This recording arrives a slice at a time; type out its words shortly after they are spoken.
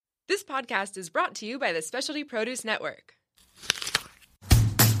This podcast is brought to you by the Specialty Produce Network.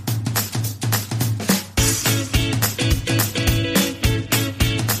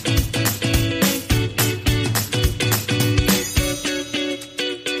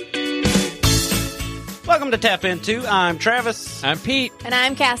 Welcome to Tap Into. I'm Travis. I'm Pete. And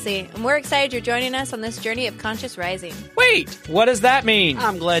I'm Cassie, and we're excited you're joining us on this journey of conscious rising. Wait, what does that mean?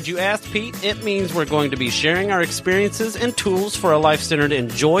 I'm glad you asked, Pete. It means we're going to be sharing our experiences and tools for a life centered in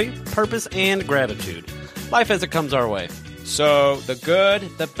joy, purpose, and gratitude. Life as it comes our way. So, the good,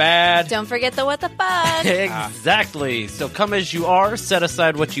 the bad. Don't forget the what the fuck. Exactly. So come as you are, set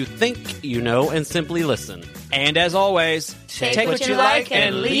aside what you think you know, and simply listen. And as always, Take what you like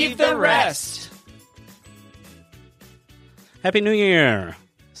and leave the rest. Happy New Year,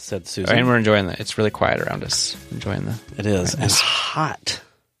 said Susan. And we're enjoying that. It's really quiet around us. Enjoying the. It is. And it's hot.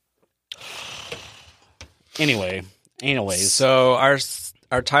 Anyways. So,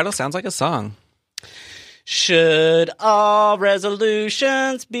 our title sounds like a song. Should all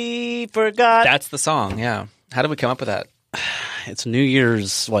resolutions be forgot? That's the song, yeah. How did we come up with that? It's New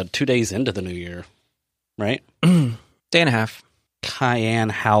Year's, 2 days into the new year, right? Day and a half. Cayenne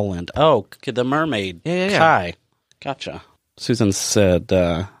Howland. Oh, the mermaid. Yeah. Kai. Gotcha. Susan said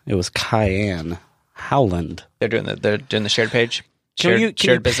it was Cayenne Howland. They're doing the shared page. Can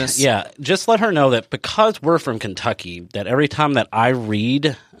you, Business. Yeah, just let her know that because we're from Kentucky, that every time that I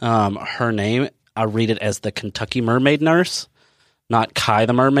read her name, I read it as the Kentucky Mermaid Nurse, not Kai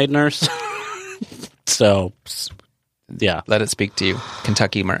the Mermaid Nurse. So, yeah. Let it speak to you.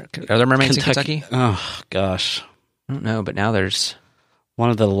 Kentucky. Are there mermaids in Kentucky? Oh, gosh. I don't know, but now there's... One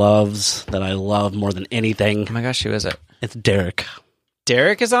of the loves that I love more than anything. Oh my gosh, who is it? It's Derek.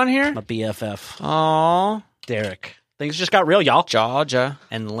 Derek is on here? My BFF. Aww. Derek. Things just got real, y'all. Georgia.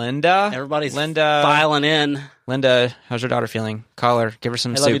 And Linda. Everybody's filing in. Linda, how's your daughter feeling? Call her. Give her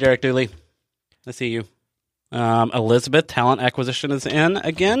some soup. I love you, Derek Dooley. I see you. Elizabeth, talent acquisition is in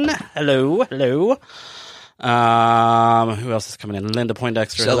again. Hello. Who else is coming in? Linda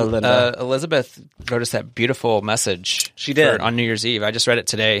Poindexter. Hello, Linda. Elizabeth wrote us that beautiful message. She did. On New Year's Eve. I just read it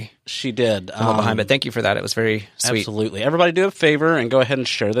today. She did. I'm a little behind, but thank you for that. It was very sweet. Absolutely. Everybody do a favor and go ahead and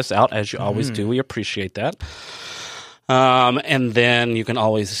share this out, as you always do. We appreciate that. And then you can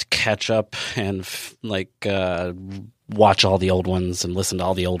always catch up and watch all the old ones and listen to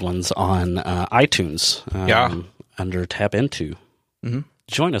all the old ones on iTunes. Under Tap Into. Mm-hmm.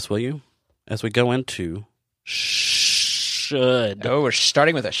 Join us, will you, as we go into should. Oh, we're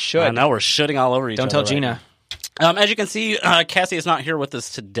starting with a should. I know, we're shoulding all over each other. Don't tell Gina. As you can see, Cassie is not here with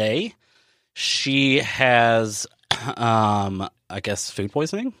us today. She has, I guess, food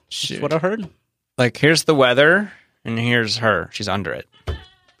poisoning. Is what I heard. Like, here's the weather, and here's her. She's under it.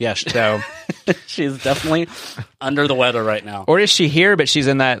 Yeah, so she's definitely under the weather right now. Or is she here, but she's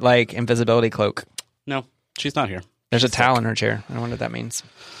in that, invisibility cloak? No, she's not here. There's a towel in her chair. I don't know what that means.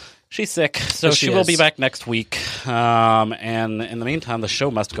 She's sick, so she will be back next week. And in the meantime, the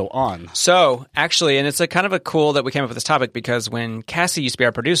show must go on. So, actually, and it's a kind of a cool that we came up with this topic, because when Cassie used to be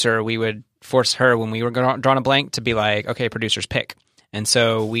our producer, we would force her, when we were drawing a blank, to be like, okay, producers pick. And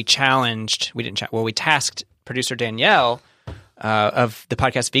so we tasked producer Danielle of the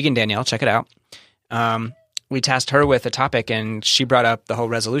podcast Vegan Danielle, check it out. We tasked her with a topic, and she brought up the whole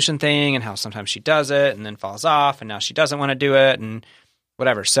resolution thing and how sometimes she does it and then falls off, and now she doesn't want to do it and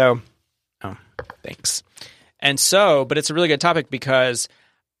whatever. So, thanks. And so, but it's a really good topic, because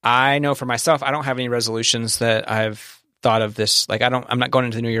I know for myself, I don't have any resolutions that I've thought of this. I'm not going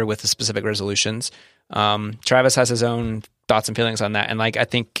into the new year with the specific resolutions. Travis has his own thoughts and feelings on that. And I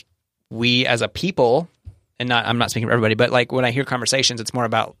think we as a people, and I'm not speaking for everybody, but when I hear conversations,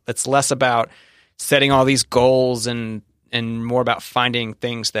 it's less about setting all these goals and more about finding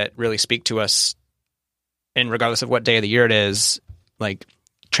things that really speak to us, and regardless of what day of the year it is,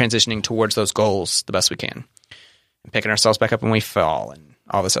 transitioning towards those goals the best we can, and picking ourselves back up when we fall and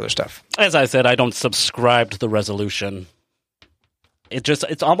all this other stuff. As I said, I don't subscribe to the resolution.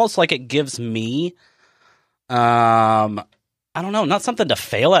 It's almost like it gives me, I don't know, not something to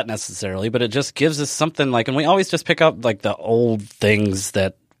fail at necessarily, but it just gives us something and we always just pick up the old things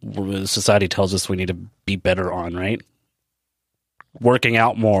that society tells us we need to be better on, right? Working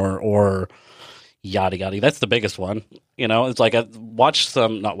out more or yada yada. That's the biggest one. It's I read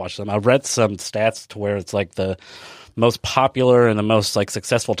some stats to where it's the most popular and the most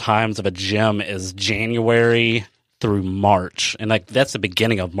successful times of a gym is January through March. And that's the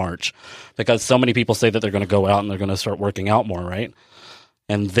beginning of March, because so many people say that they're going to go out and they're going to start working out more, right?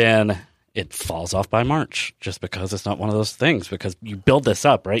 And then it falls off by March, just because it's not one of those things, because you build this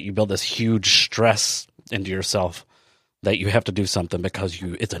up, right? You build this huge stress into yourself that you have to do something because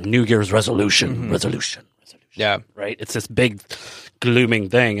it's a New Year's resolution. Resolution. Yeah. Right? It's this big glooming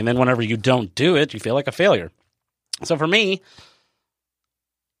thing. And then whenever you don't do it, you feel like a failure. So for me,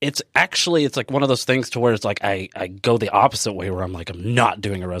 it's like one of those things to where it's like I go the opposite way where I'm like, I'm not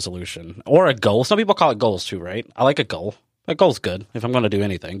doing a resolution or a goal. Some people call it goals too, right? I like a goal. A goal's good if I'm going to do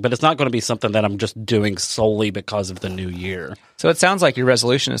anything, but it's not going to be something that I'm just doing solely because of the new year. So it sounds like your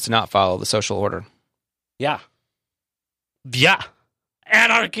resolution is to not follow the social order. Yeah. Yeah.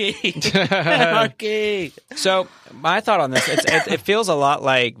 Anarchy. Anarchy. So my thought on this, it feels a lot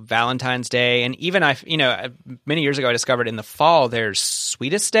like Valentine's Day. And even many years ago, I discovered in the fall, there's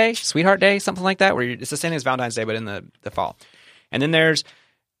Sweetheart Day, something like that, where it's the same as Valentine's Day, but in the fall. And then there's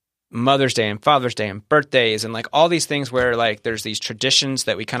Mother's Day and Father's Day and birthdays and like all these things where like there's these traditions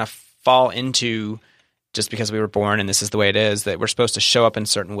that we kind of fall into just because we were born and this is the way it is, that we're supposed to show up in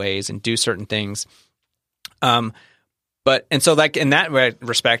certain ways and do certain things. And so like in that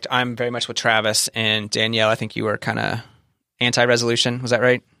respect, I'm very much with Travis and Danielle. I think you were kind of anti-resolution. Was that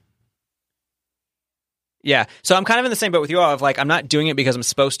right? Yeah. So I'm kind of in the same boat with you all of like, I'm not doing it because I'm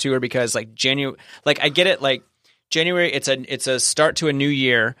supposed to, or because like January, like I get it. Like January, it's a start to a new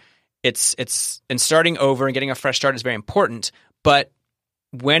year. It's and starting over and getting a fresh start is very important. But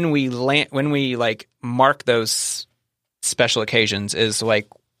when we like mark those special occasions is like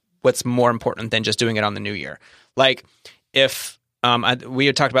what's more important than just doing it on the new year. Like if we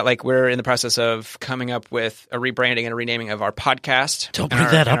had talked about like we're in the process of coming up with a rebranding and a renaming of our podcast. Don't bring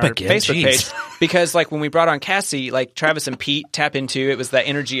that up again. Facebook page, because like when we brought on Cassie, like Travis and Pete tap into it was that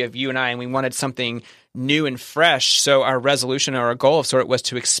energy of you and I, and we wanted something new and fresh. So our resolution or our goal of sort was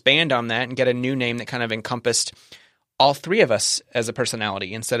to expand on that and get a new name that kind of encompassed all three of us as a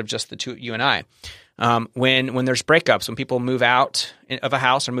personality instead of just the two, you and I. When there's breakups, when people move out of a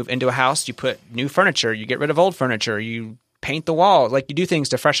house or move into a house, you put new furniture, you get rid of old furniture, you paint the wall, like you do things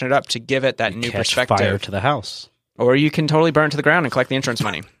to freshen it up to give it that new perspective. Fire to the house, or you can totally burn to the ground and collect the insurance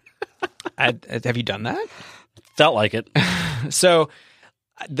money. Have you done that? Felt like it. So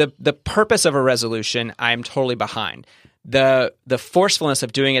the purpose of a resolution, I'm totally behind. The forcefulness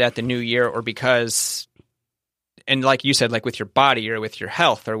of doing it at the new year, or because. And like you said, like with your body or with your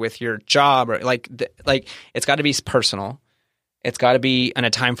health or with your job, or like it's got to be personal. It's got to be in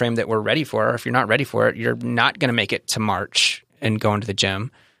a time frame that we're ready for. Or if you're not ready for it, you're not going to make it to March and go into the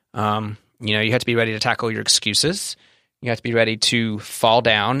gym. You have to be ready to tackle your excuses. You have to be ready to fall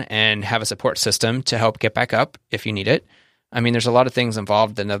down and have a support system to help get back up if you need it. I mean, there's a lot of things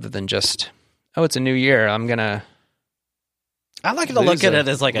involved other than just, oh, it's a new year. I'm going to. I like to look at it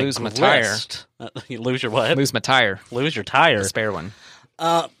as like lose a my tire. You lose your what? Lose my tire. Lose your tire. The spare one.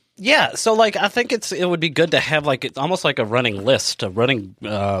 Yeah. So like, I think it would be good to have like, it's almost like a running list, a running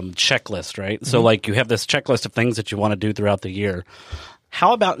checklist, right? Mm-hmm. So like you have this checklist of things that you want to do throughout the year.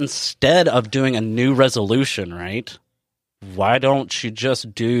 How about instead of doing a new resolution, right? Why don't you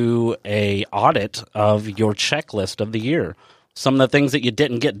just do a audit of your checklist of the year? Some of the things that you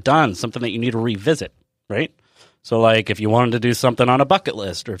didn't get done, something that you need to revisit, right? So, like, if you wanted to do something on a bucket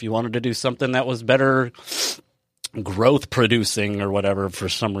list, or if you wanted to do something that was better growth producing or whatever for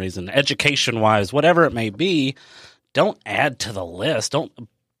some reason, education-wise, whatever it may be, don't add to the list. Don't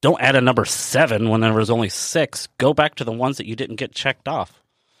add a number 7 when there was only 6. Go back to the ones that you didn't get checked off.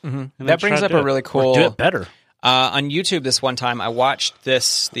 Mm-hmm. That brings up a really cool... Or do it better. On YouTube this one time, I watched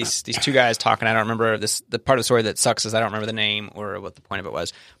these two guys talking. I don't remember the part of the story that sucks is I don't remember the name or what the point of it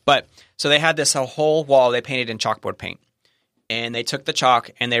was. But so they had this whole wall they painted in chalkboard paint. And they took the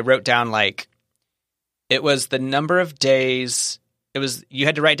chalk and they wrote down like it was the number of days. It was you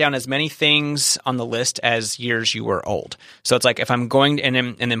had to write down as many things on the list as years you were old. So it's like if I'm going and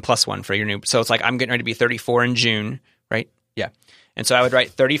then +1 for your new. So it's like I'm getting ready to be 34 in June, right? Yeah. And so I would write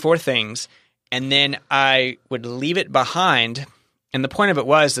 34 things. And then I would leave it behind. And the point of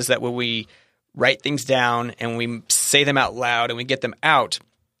it is that when we write things down and we say them out loud and we get them out,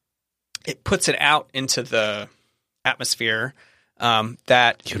 it puts it out into the atmosphere.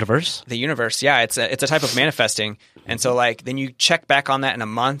 The universe. Yeah. It's a type of manifesting. And so like, then you check back on that in a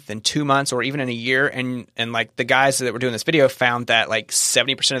month and 2 months or even in a year. And like the guys that were doing this video found that like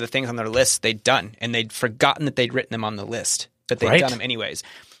 70% of the things on their list they'd done and they'd forgotten that they'd written them on the list, but they'd done them anyways.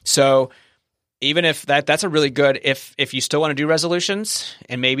 So even if that's a really good, if you still want to do resolutions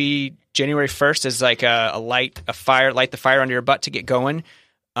and maybe January 1st is like light the fire under your butt to get going.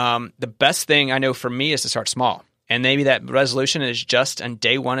 The best thing I know for me is to start small. And maybe that resolution is just on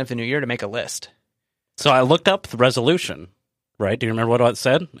day 1 of the new year to make a list. So I looked up the resolution, right? Do you remember what it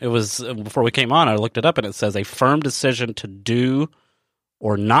said? It was before we came on, I looked it up and it says a firm decision to do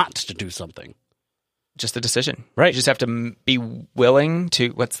or not to do something. just a decision. Right. You just have to be willing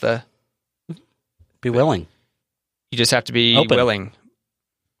to, Be willing. You just have to be Open. willing.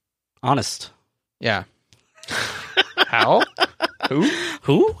 Honest. Yeah. How?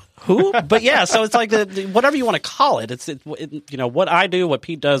 Who? But yeah, so it's like whatever you want to call it. It's what I do, what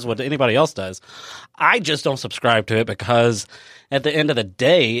Pete does, what anybody else does. I just don't subscribe to it because at the end of the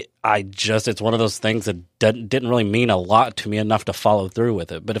day, it's one of those things that didn't really mean a lot to me enough to follow through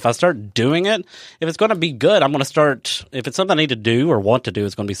with it. But if I start doing it, if it's going to be good, I'm going to start. If it's something I need to do or want to do,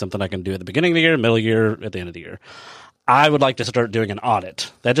 it's going to be something I can do at the beginning of the year, middle of the year, at the end of the year. I would like to start doing an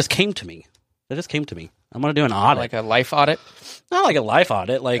audit. That just came to me. I'm going to do an audit. Like a life audit? Not like a life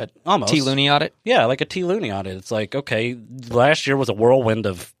audit, like almost. T. Looney audit? Yeah, like a T. Looney audit. It's like, okay, last year was a whirlwind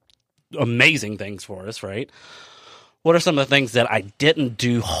of amazing things for us, right? What are some of the things that I didn't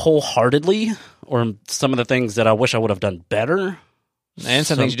do wholeheartedly, or some of the things that I wish I would have done better? And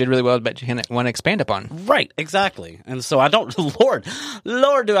some things you did really well, but you want to expand upon. Right, exactly. And so I don't, Lord,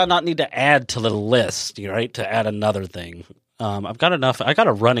 do I not need to add to the list, right? To add another thing. I've got enough. I got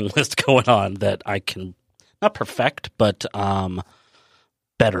a running list going on that I can not perfect, but betterize.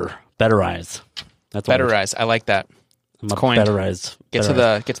 That's Betterize. I like that. I'm It's a coined. betterize. Get to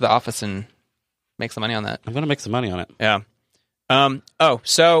the office and make some money on that. I'm going to make some money on it. Yeah.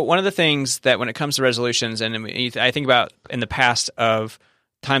 So one of the things that when it comes to resolutions, and I think about in the past of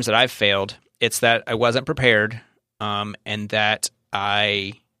times that I've failed, it's that I wasn't prepared, and that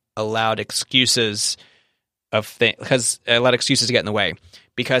I allowed excuses because I let excuses get in the way.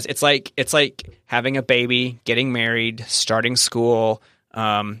 Because it's like having a baby, getting married, starting school,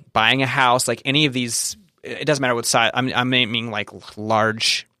 buying a house, like any of these. It doesn't matter what size. I'm naming like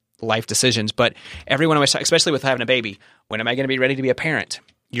large life decisions, but every one of my, especially with having a baby, when am I going to be ready to be a parent?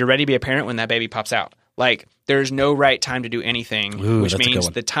 You're ready to be a parent when that baby pops out. Like there's no right time to do anything, which means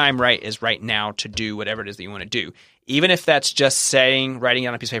the time right is right now to do whatever it is that you want to do. Even if that's just writing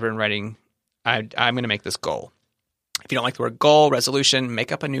on a piece of paper and writing, I'm going to make this goal. If you don't like the word goal, resolution,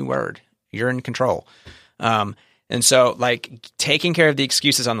 make up a new word. You're in control. And so like taking care of the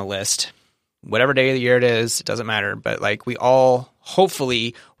excuses on the list, whatever day of the year it is, it doesn't matter. But like we all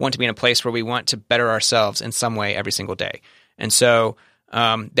hopefully want to be in a place where we want to better ourselves in some way every single day. And so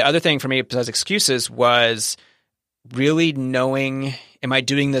the other thing for me besides excuses was really knowing, am I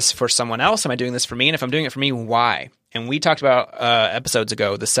doing this for someone else? Am I doing this for me? And if I'm doing it for me, why? And we talked about episodes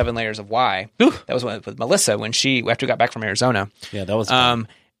ago, the 7 layers of why. Ooh. That was with Melissa after we got back from Arizona. Yeah, that was fun.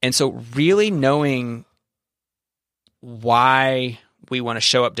 And so really knowing why we want to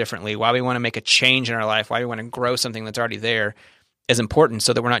show up differently, why we want to make a change in our life, why we want to grow something that's already there is important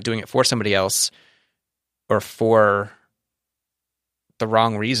so that we're not doing it for somebody else or for the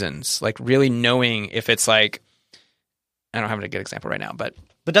wrong reasons. Like really knowing if it's like, I don't have a good example right now, but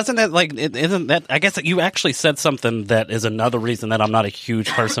doesn't that isn't that, I guess that you actually said something that is another reason that I'm not a huge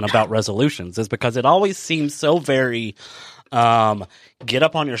person about resolutions is because it always seems so very, get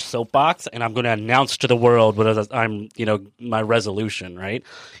up on your soapbox and I'm going to announce to the world what I'm, my resolution, right?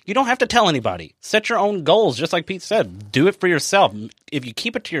 You don't have to tell anybody. Set your own goals, just like Pete said. Do it for yourself. If you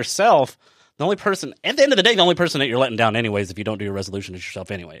keep it to yourself, the only person, at the end of the day, the only person that you're letting down anyways if you don't do your resolution is yourself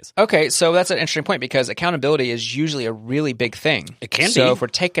anyways. Okay, so that's an interesting point because accountability is usually a really big thing. It can be. So if we're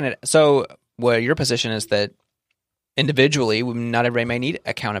taking it, your position is that individually, not everybody may need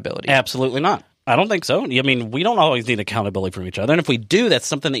accountability. Absolutely not. I don't think so. I mean, we don't always need accountability from each other. And if we do, that's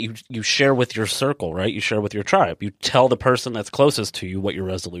something that you share with your circle, right? You share with your tribe. You tell the person that's closest to you what your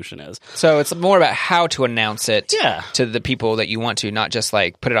resolution is. So it's more about how to announce it to the people that you want to, not just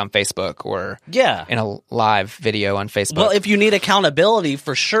like put it on Facebook or in a live video on Facebook. Well, if you need accountability,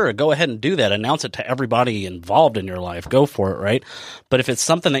 for sure, go ahead and do that. Announce it to everybody involved in your life. Go for it, right? But if it's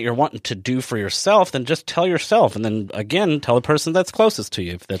something that you're wanting to do for yourself, then just tell yourself. And then, again, tell the person that's closest to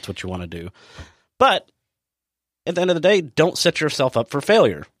you if that's what you want to do. But at the end of the day, don't set yourself up for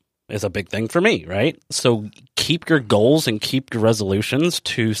failure is a big thing for me, right? So keep your goals and keep your resolutions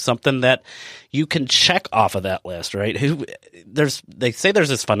to something that you can check off of that list, right? They say there's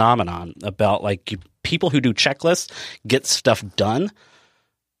this phenomenon about like people who do checklists get stuff done.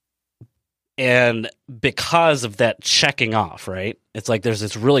 And because of that checking off, right? It's like there's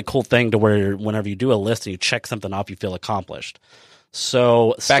this really cool thing to where whenever you do a list and you check something off, you feel accomplished.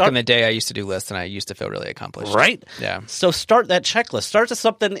 So back in the day, I used to do lists, and I used to feel really accomplished. Right? Yeah. So start that checklist. Start to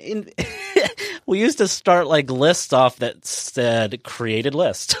something. We used to start like lists off that said created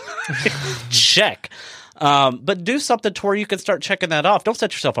list. Check. But do something to where you can start checking that off. Don't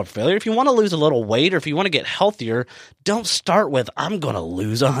set yourself up for failure. If you want to lose a little weight or if you want to get healthier, don't start with, I'm going to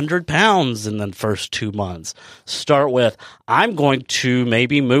lose 100 pounds in the first 2 months. Start with, I'm going to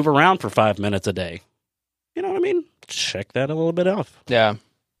maybe move around for 5 minutes a day. you know what I mean? Check that a little bit off. Yeah.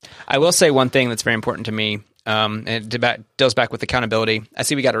 I will say one thing that's very important to me, and it goes back with accountability. I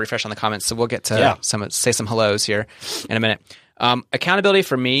see we got a refresh on the comments, so we'll get to say some hellos here in a minute. Accountability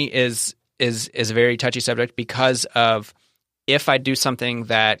for me is a very touchy subject because of if I do something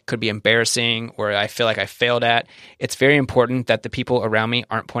that could be embarrassing or I feel like I failed at, it's very important that the people around me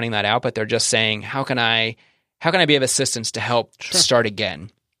aren't pointing that out, but they're just saying, how can I be of assistance to help start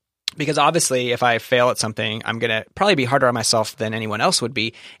again? Because obviously if I fail at something, I'm going to probably be harder on myself than anyone else would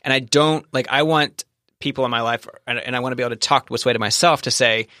be. And I want people in my life, and I want to be able to talk this way to myself to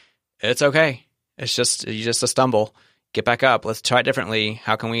say, it's okay. It's just a stumble. Get back up. Let's try it differently.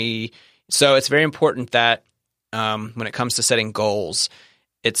 How can we? So it's very important that when it comes to setting goals,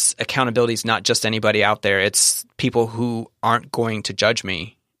 it's accountability is not just anybody out there. It's people who aren't going to judge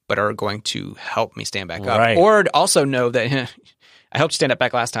me, but are going to help me stand back up. Or also know that I helped you stand up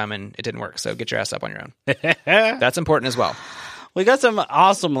back last time and it didn't work. So get your ass up on your own. That's important as well. We got some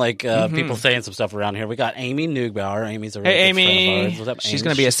awesome people saying some stuff around here. We got Amy Neugbauer. Amy's a really good friend of ours. What's up, She's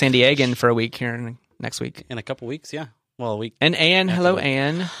going to be a San Diegan for a week here next week. In a couple weeks, yeah. Well, a week. And Anne, hello,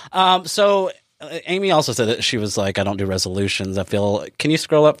 Anne. So Amy also said that she was like, I don't do resolutions. Can you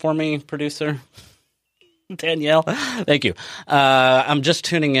scroll up for me, producer? Danielle, thank you. I'm just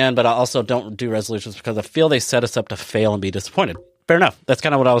tuning in, but I also don't do resolutions because I feel they set us up to fail and be disappointed. Fair enough. That's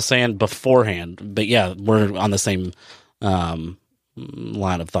kind of what I was saying beforehand. But yeah, we're on the same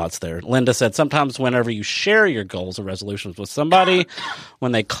line of thoughts there. Linda said, sometimes whenever you share your goals or resolutions with somebody,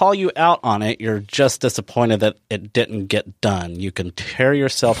 when they call you out on it, you're just disappointed that it didn't get done. You can tear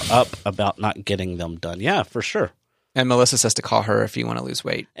yourself up about not getting them done. Yeah, for sure. And Melissa says to call her if you want to lose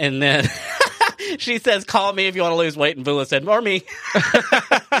weight. And then she says, call me if you want to lose weight. And Vula said, or me.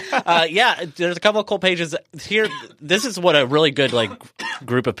 Yeah, there's a couple of cool pages here. This is what a really good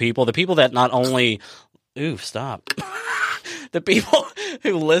group of people. The people that not only... Ooh, stop. The people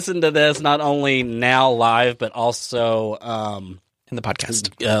who listen to this not only now live, but also in the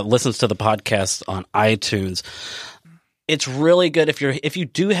podcast, listens to the podcast on iTunes. It's really good if you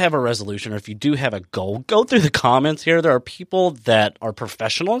do have a resolution or if you do have a goal, go through the comments here. There are people that are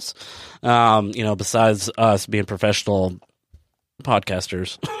professionals, besides us being professional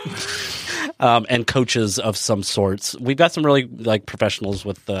podcasters and coaches of some sorts. We've got some really professionals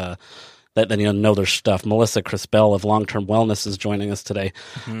with that know their stuff. Melissa Crispell of Long Term Wellness is joining us today.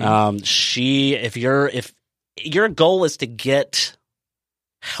 Mm-hmm. If your goal is to get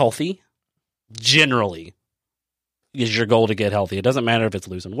healthy, generally is your goal to get healthy. It doesn't matter if it's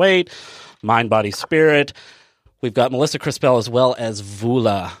losing weight, mind, body, spirit. We've got Melissa Crispell as well as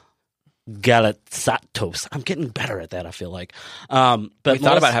Vula Galatsatos. I'm getting better at that, I feel like. But we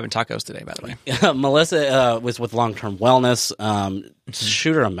thought about having tacos today, by the way. Melissa was with Long Term Wellness.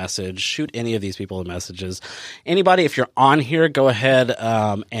 Shoot her a message. Shoot any of these people messages. Anybody, if you're on here, go ahead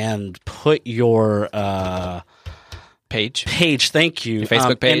and put your page. Thank you. Your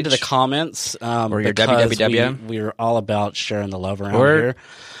Facebook page into the comments, or your www. We're all about sharing the love around or here.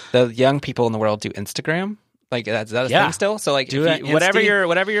 The young people in the world do Instagram. Is that a thing still? So whatever your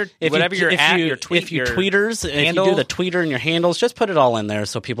tweet, if you tweeters, handle, if you do the tweeter and your handles, just put it all in there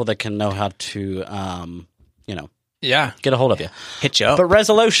so people that can know how to, get a hold of you, hit you up. But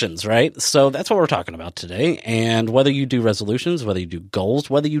resolutions, right? So that's what we're talking about today. And whether you do resolutions, whether you do goals,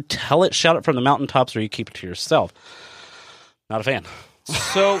 whether you shout it from the mountaintops, or you keep it to yourself, not a fan.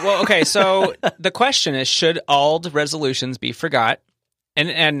 So the question is, should all resolutions be forgot?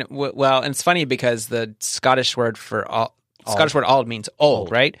 And it's funny because the Scottish word for "ald" means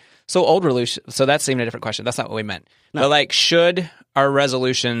old, right? So old resolution. So that's even a different question. That's not what we meant. No. But should our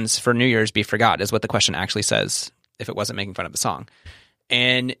resolutions for New Year's be forgot? Is what the question actually says. If it wasn't making fun of the song,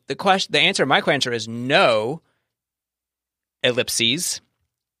 and my answer is no. Ellipses,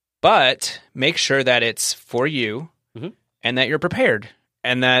 but make sure that it's for you, and that you're prepared,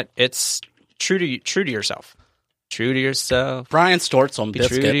 and that it's true to yourself. True to yourself. Brian Stortz on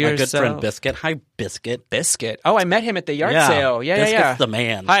Biscuit, my good friend Biscuit. Hi, Biscuit. Biscuit. Oh, I met him at the yard sale. Yeah, Biscuit's the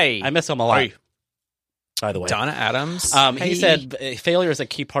man. Hi. I miss him a lot. Hi. By the way. Donna Adams. He said failure is a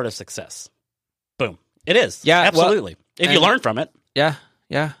key part of success. Boom. It is. Yeah. Absolutely. If you learn from it. Yeah.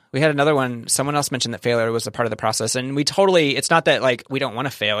 Yeah. We had another one. Someone else mentioned that failure was a part of the process. And it's not that we don't want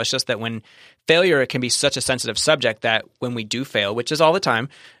to fail. It's just that when failure, it can be such a sensitive subject that when we do fail, which is all the time,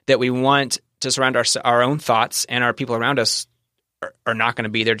 that we want to surround our own thoughts, and our people around us are not going to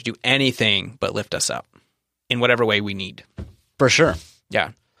be there to do anything but lift us up in whatever way we need. For sure.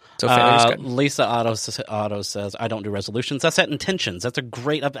 Yeah. So failure's good. Lisa Otto says, I don't do resolutions. That's at intentions. That's a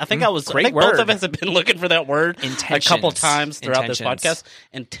great, I think great both word. of us have been looking for that word a couple times throughout this podcast.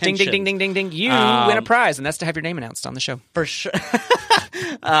 Ding, ding, ding, ding, ding, ding. You win a prize, and that's to have your name announced on the show. For sure.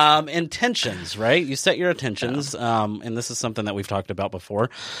 Intentions, right? You set your intentions, and this is something that we've talked about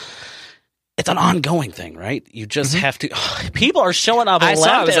before. It's an ongoing thing, right? You just have to. People are showing up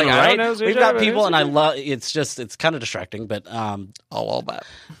left and right. We've got people, and I love. It's kind of distracting, but all that.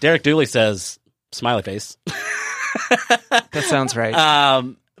 Derek Dooley says, "Smiley face." That sounds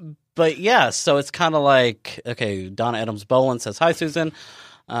right. But yeah, so it's kind of like, okay. Donna Adams Boland says, "Hi, Susan."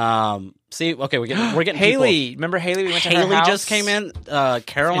 See, okay, we're getting Haley. people. Remember Haley? We went to Haley her house. just came in.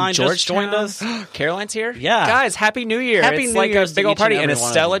 Caroline just joined us. Caroline's here. Yeah, guys, Happy New Year! Happy it's New like Year's a big to old each and party, and every one of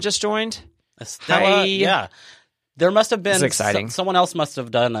Estella you. just joined. Estella, Hi. yeah. There must have been This is exciting. Someone else must have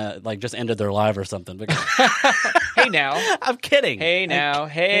done just ended their live or something. Because Hey now. I'm kidding. Hey now.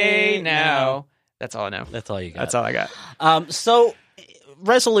 Hey now. That's all I know. That's all you got. That's all I got. So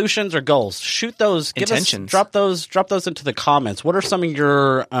resolutions or goals, shoot those. Intentions. Drop those into the comments. What are some of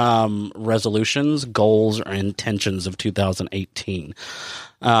your resolutions, goals, or intentions of 2018?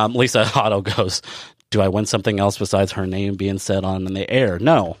 Lisa Otto goes, do I win something else besides her name being said on the air?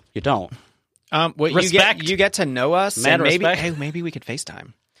 No, you don't. Respect. You get to know us. Mad and maybe, respect. hey, maybe we could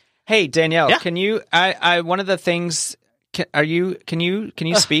FaceTime. Hey, Danielle, Yeah. can you? I one of the things. Can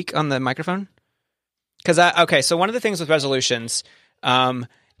you speak on the microphone? Because so one of the things with resolutions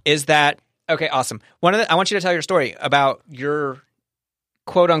is that awesome. I want you to tell your story about your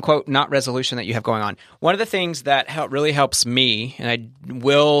quote unquote not resolution that you have going on. One of the things that really helps me, and I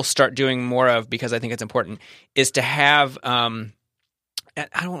will start doing more of because I think it's important, is to have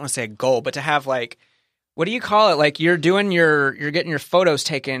I don't want to say a goal, but to have like, what do you call it? Like you're getting your photos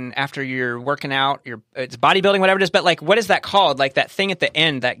taken after you're working out, it's bodybuilding, whatever it is. But like, what is that called? Like that thing at the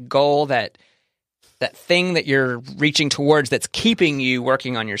end, that goal, that thing that you're reaching towards that's keeping you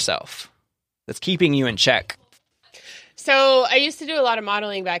working on yourself, that's keeping you in check. So I used to do a lot of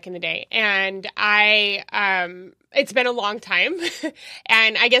modeling back in the day, and it's been a long time.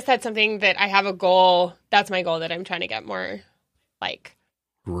 And I guess that's something that I have a goal. That's my goal that I'm trying to get more like.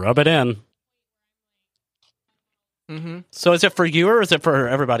 Rub it in. Mm-hmm. So is it for you or is it for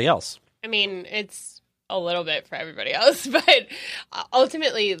everybody else? I mean, it's a little bit for everybody else, but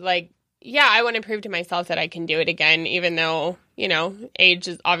ultimately, like, yeah, I want to prove to myself that I can do it again, even though, age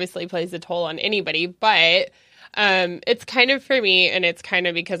obviously plays a toll on anybody, but it's kind of for me, and it's kind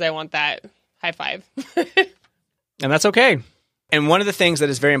of because I want that high five. And that's okay. And one of the things that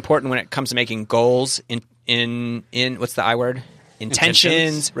is very important when it comes to making goals in what's the I word?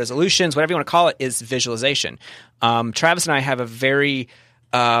 Intentions, resolutions, whatever you want to call it, is visualization. Travis and I have a very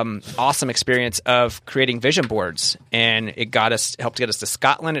awesome experience of creating vision boards, and it helped get us to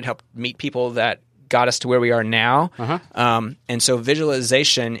Scotland. It helped meet people that got us to where we are now. Uh-huh. And so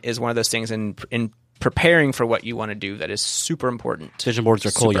visualization is one of those things in preparing for what you want to do that is super important. Vision boards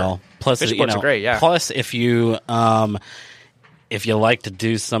are cool, y'all. Plus, vision boards are great, yeah. Plus, if you like to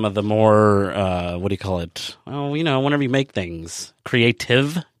do some of the more, what do you call it? Oh, whenever you make things,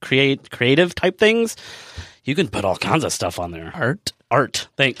 creative type things, you can put all kinds of stuff on there. Art.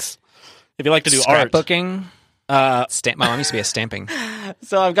 Thanks. If you like to do scrapbooking, my mom used to be a stamping.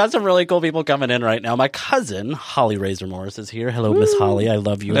 So I've got some really cool people coming in right now. My cousin, Holly Razor Morris, is here. Hello, Miss Holly. I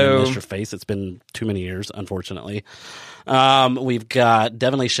love you. Hello. And I miss your face. It's been too many years, unfortunately. We've got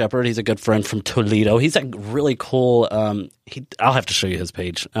Devin Lee Shepard. He's a good friend from Toledo. He's a really cool. I'll have to show you his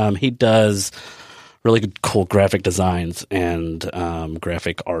page. He does really good, cool graphic designs and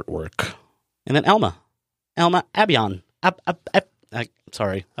graphic artwork. And then Elma Abion.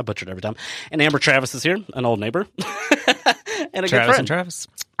 Sorry, I butchered every time. And Amber Travis is here, an old neighbor. And a good friend. And Travis.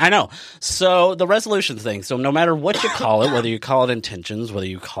 I know. So the resolutions thing. So no matter what you call it, whether you call it intentions, whether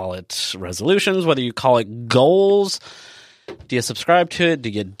you call it resolutions, whether you call it goals, do you subscribe to it? Do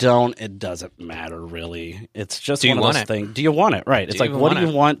you don't? It doesn't matter really. It's just one of those things. Do you want it? Right. It's like, what do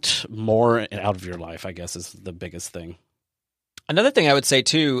you want more out of your life, I guess, is the biggest thing. Another thing I would say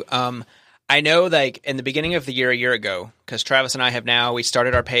too, I know like in the beginning of the year, a year ago, because Travis and I we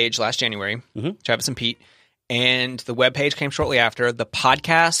started our page last January, Travis and Pete, and the webpage came shortly after. The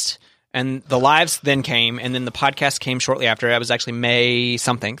podcast and the lives then came, and then the podcast came shortly after. That was actually May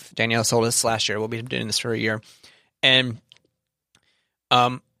something. Danielle sold us last year. We'll be doing this for a year. And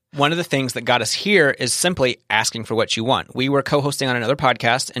one of the things that got us here is simply asking for what you want. We were co-hosting on another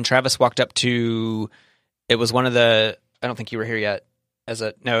podcast, and Travis walked up to, it was one of the, I don't think you were here yet.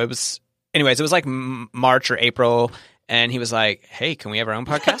 Anyways, it was like March or April, and he was like, hey, can we have our own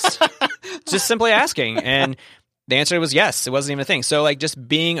podcast? Just simply asking. And The answer was yes. It wasn't even a thing. So like just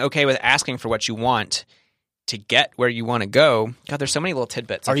being okay with asking for what you want to get where you want to go. God, there's so many little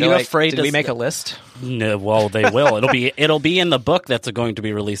tidbits. Are you afraid? Did we make a list? No. Well, they will. It'll be in the book that's going to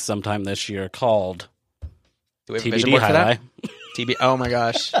be released sometime this year called Do we have a TBD vision board for that? Highlight. Oh my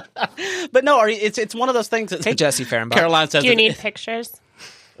gosh. But no, it's one of those things. Hey, Jesse Fehrenbach. Caroline says Do you need pictures?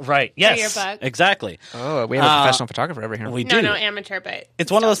 right. Yes, your book? exactly. Oh, we have a professional photographer over here. We do. No, amateur, but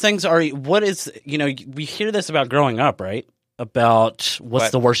It's one of those things. What is, we hear this about growing up, right? About what's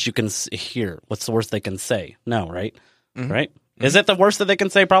What? the worst you can hear? What's the worst they can say? No, right? Mm-hmm. Right? Is it the worst that they can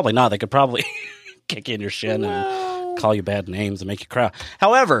say? Probably not. They could probably kick you in your shin and call you bad names and make you cry.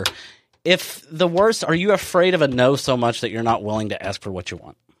 However, if the worst, are you afraid of a no so much that you're not willing to ask for what you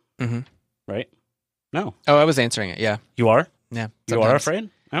want? Mm-hmm. Right? No. Oh, I was answering it. Yeah. You are? Yeah. You are sometimes. afraid?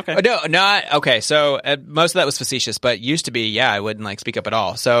 Okay. No, not okay. So most of that was facetious, but used to be, yeah, I wouldn't like speak up at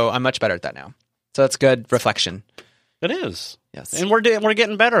all. So I'm much better at that now. So that's good reflection. It is. Yes. And we're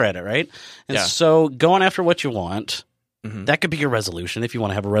getting better at it, right? And Yeah. so going after what you want, that could be your resolution if you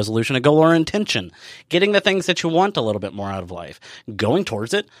want to have a resolution, a goal, or intention. Getting the things that you want a little bit more out of life. Going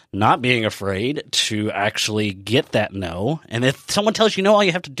towards it, not being afraid to actually get that no. And if someone tells you no, all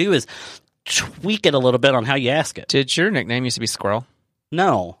you have to do is tweak it a little bit on how you ask it. Did your nickname used to be Squirrel?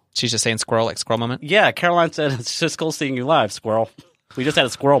 No. She's just saying Squirrel, like Squirrel Moment? Yeah, Caroline said it's just cool seeing you live, Squirrel. We just had a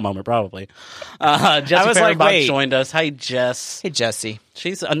squirrel moment, probably. Jesse I was like, Fehrenbach wait. joined us. Hi, Jess. Hey, Jesse.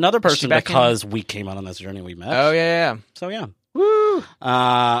 She's another person back in? because we came out on this journey we met. Oh, yeah. So, yeah. Woo!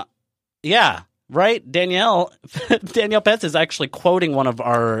 Yeah, right? Danielle Petz is actually quoting one of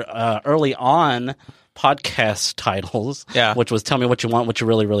our early on podcast titles, which was Tell Me What You Want, What You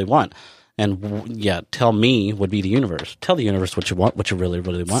Really, Really Want. And, tell me would be the universe. Tell the universe what you want, what you really,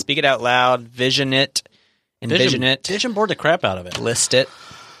 really want. Speak it out loud. Vision it. Envision it. Vision board the crap out of it. List it.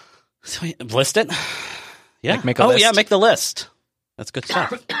 List it? Yeah. Like make a list. Yeah, make the list. That's good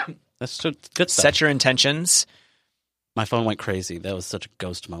stuff. That's good stuff. Set your intentions. My phone went crazy. That was such a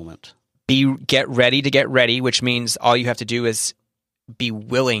ghost moment. Get ready to get ready, which means all you have to do is be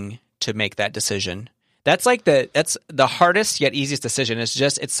willing to make that decision. That's the hardest yet easiest decision.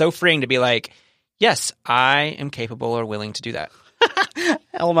 It's so freeing to be like, yes, I am capable or willing to do that.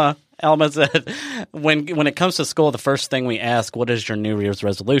 Elma said, when it comes to school, the first thing we ask, what is your New Year's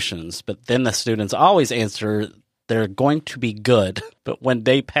resolutions? But then the students always answer, they're going to be good. But when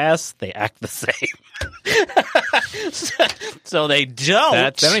they pass, they act the same. So they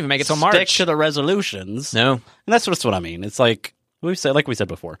don't. They don't even make it till March. Stick to the resolutions. No. And that's just what I mean. It's like we said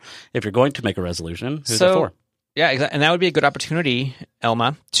before, if you're going to make a resolution, who's it for? Yeah, exactly. And that would be a good opportunity,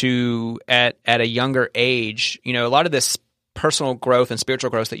 Elma, to at a younger age, a lot of this personal growth and spiritual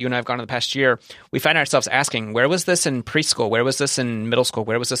growth that you and I have gone in the past year, we find ourselves asking, where was this in preschool? Where was this in middle school?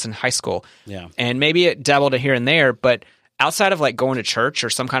 Where was this in high school? Yeah. And maybe it dabbled here and there, but outside of like going to church or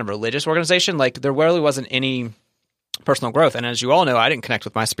some kind of religious organization, like there really wasn't any personal growth. And as you all know, I didn't connect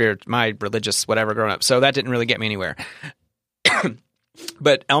with my religious whatever growing up. So that didn't really get me anywhere.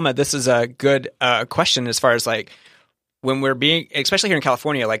 But Elma, this is a good question as far as like when we're especially here in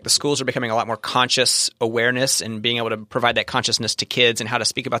California, like the schools are becoming a lot more conscious awareness and being able to provide that consciousness to kids and how to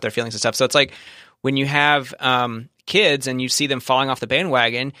speak about their feelings and stuff. So it's like when you have kids and you see them falling off the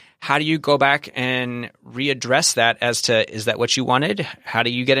bandwagon, how do you go back and readdress that as to, is that what you wanted? How do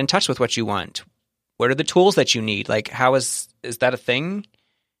you get in touch with what you want? What are the tools that you need? Like is that a thing?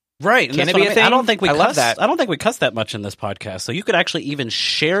 Right. Can it be a thing? I don't think we I love that. I don't think we cuss that much in this podcast. So you could actually even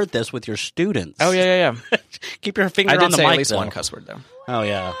share this with your students. Oh, yeah. Keep your finger I on did the say mic, at least though. one cuss word, though. Oh,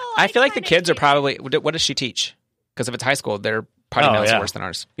 yeah. I feel like the kids are probably, what does she teach? Because if it's high school, their potty mouths are worse than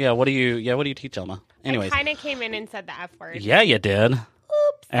ours. Yeah, what do you teach, Elma? Anyways. I kind of came in and said the F word. Yeah, you did. Oops.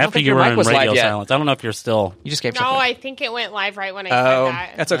 After think you your were mic in was radio live yet. silence. I don't know if you're still... You just gave No, something. I think it went live right when I said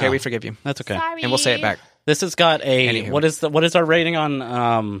that. That's okay. Oh. We forgive you. That's okay. Sorry. And we'll say it back. This has got a... Anywho. What is our rating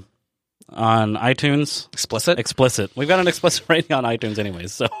on iTunes? Explicit? Explicit. We've got an explicit rating on iTunes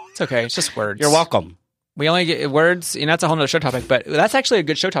anyways, so... It's okay. It's just words. You're welcome. We only get words, that's a whole nother show topic, but that's actually a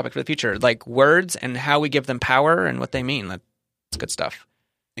good show topic for the future. Like words and how we give them power and what they mean. That's good stuff.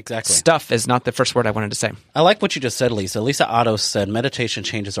 Exactly. Stuff is not the first word I wanted to say. I like what you just said, Lisa. Lisa Otto said meditation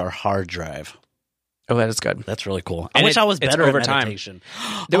changes our hard drive. Oh, that is good. That's really cool. And I wish I was it's better over at time. meditation.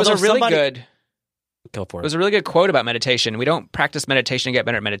 There was a Although really somebody- good... Go for There it. was a really good quote about meditation. We don't practice meditation to get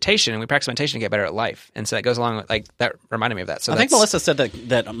better at meditation, and we practice meditation to get better at life. And so that goes along with, like, that reminded me of that. So I think Melissa said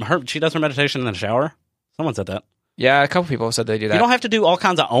that she does her meditation in the shower. Someone said that. Yeah, a couple people said they do that. You don't have to do all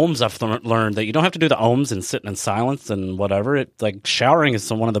kinds of ohms. I've learned that you don't have to do the ohms and sitting in silence and whatever. It's like showering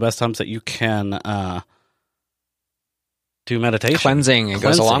is one of the best times that you can do meditation. Cleansing. It goes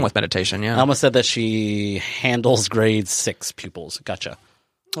Cleansing. along with meditation, yeah. Alma said that she handles grade 6 pupils. Gotcha.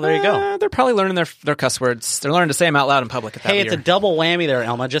 Well, there you go. They're probably learning their cuss words. They're learning to say them out loud in public at that Hey, it's a year. double whammy there,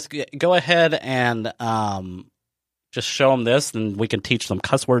 Elma. Just go ahead and just show them this, and we can teach them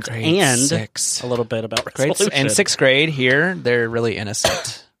cuss words Grade and 6. a little bit about Grade resolution. and 6th grade here, they're really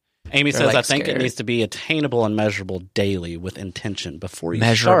innocent. Amy They're, says, like, I think scared. it needs to be attainable and measurable daily with intention before you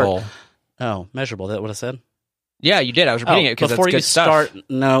Measurable. start. Oh, measurable. Is that what I said? Yeah, you did. I was repeating it because before that's you good stuff. start,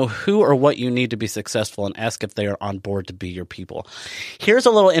 know who or what you need to be successful and ask if they are on board to be your people. Here's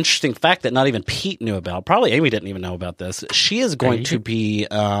a little interesting fact that not even Pete knew about. Probably Amy didn't even know about this. She is going to be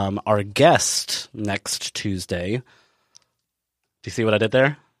our guest next Tuesday. Do you see what I did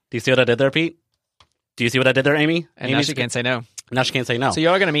there? Do you see what I did there, Pete? Do you see what I did there, Amy? And now she can't say no. Now she can't say no. So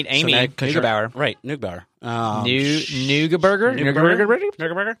y'all are going to meet So Amy now- 'cause you're- Neugebauer. Right, Neugebauer. Neugeberger?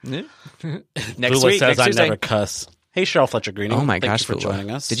 Neugeberger? Next Lula week, says next I Tuesday. never cuss. Hey, Cheryl Fletcher Greening. Oh my Thank gosh, you for Lula.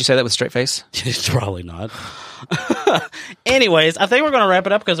 joining us. Did you say that with a straight face? Probably not. Anyways, I think we're going to wrap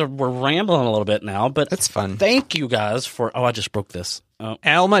it up because we're rambling a little bit now. But That's fun. Thank you guys for. Oh, I just broke this. Oh,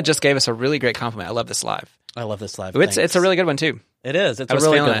 Alma just gave us a really great compliment. I love this live. I love this live. It's a really good one too. It is. It's I a was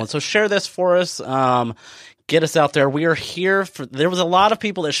really feeling good it. one. So share this for us. Get us out there. We are here for. There was a lot of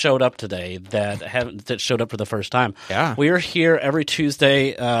people that showed up today that showed up for the first time. Yeah. We are here every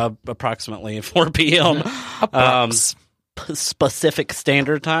Tuesday, approximately 4 p.m. Specific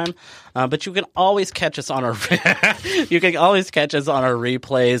Standard Time. But you can always catch us on our replays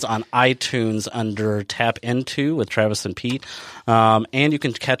on iTunes under Tap Into with Travis and Pete. And you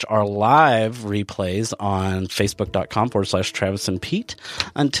can catch our live replays on Facebook.com/Travis and Pete.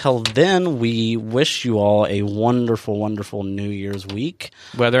 Until then, we wish you all a wonderful, wonderful New Year's week.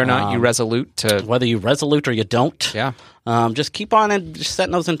 Whether or not you resolute to Whether you resolute or you don't. Yeah. Just keep on and just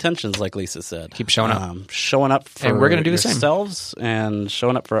setting those intentions, like Lisa said. Keep showing up. Showing up for And we're gonna do the same. yourselves and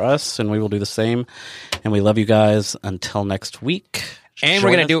showing up for us, and we will do the same. And we love you guys. Until next week. And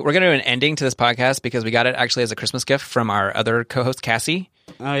we're gonna do an ending to this podcast because we got it actually as a Christmas gift from our other co-host Cassie.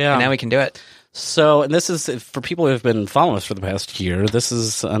 Oh yeah. And now we can do it. So, and this is for people who have been following us for the past year. This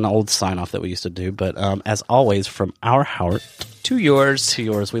is an old sign off that we used to do, but as always, from our heart To yours. to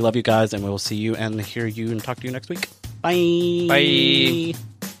yours, we love you guys, and we will see you and hear you and talk to you next week. Bye. Bye.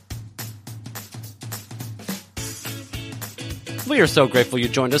 We are so grateful you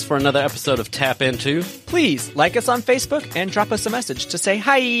joined us for another episode of Tap Into. Please like us on Facebook and drop us a message to say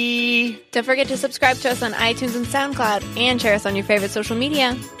hi. Don't forget to subscribe to us on iTunes and SoundCloud and share us on your favorite social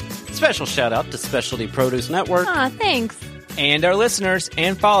media. Special shout out to Specialty Produce Network. Aw, thanks. And our listeners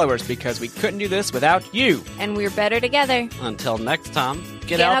and followers because we couldn't do this without you. And we're better together. Until next time,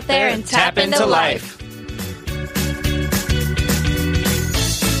 Get out there and tap into life.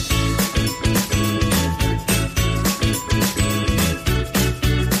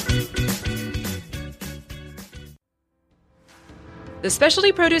 The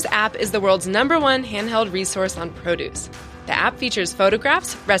Specialty Produce app is the world's #1 handheld resource on produce. The app features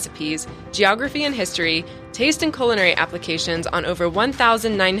photographs, recipes, geography and history, taste and culinary applications on over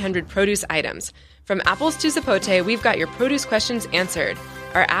 1,900 produce items. From apples to zapote, we've got your produce questions answered.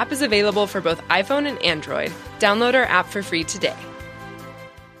 Our app is available for both iPhone and Android. Download our app for free today.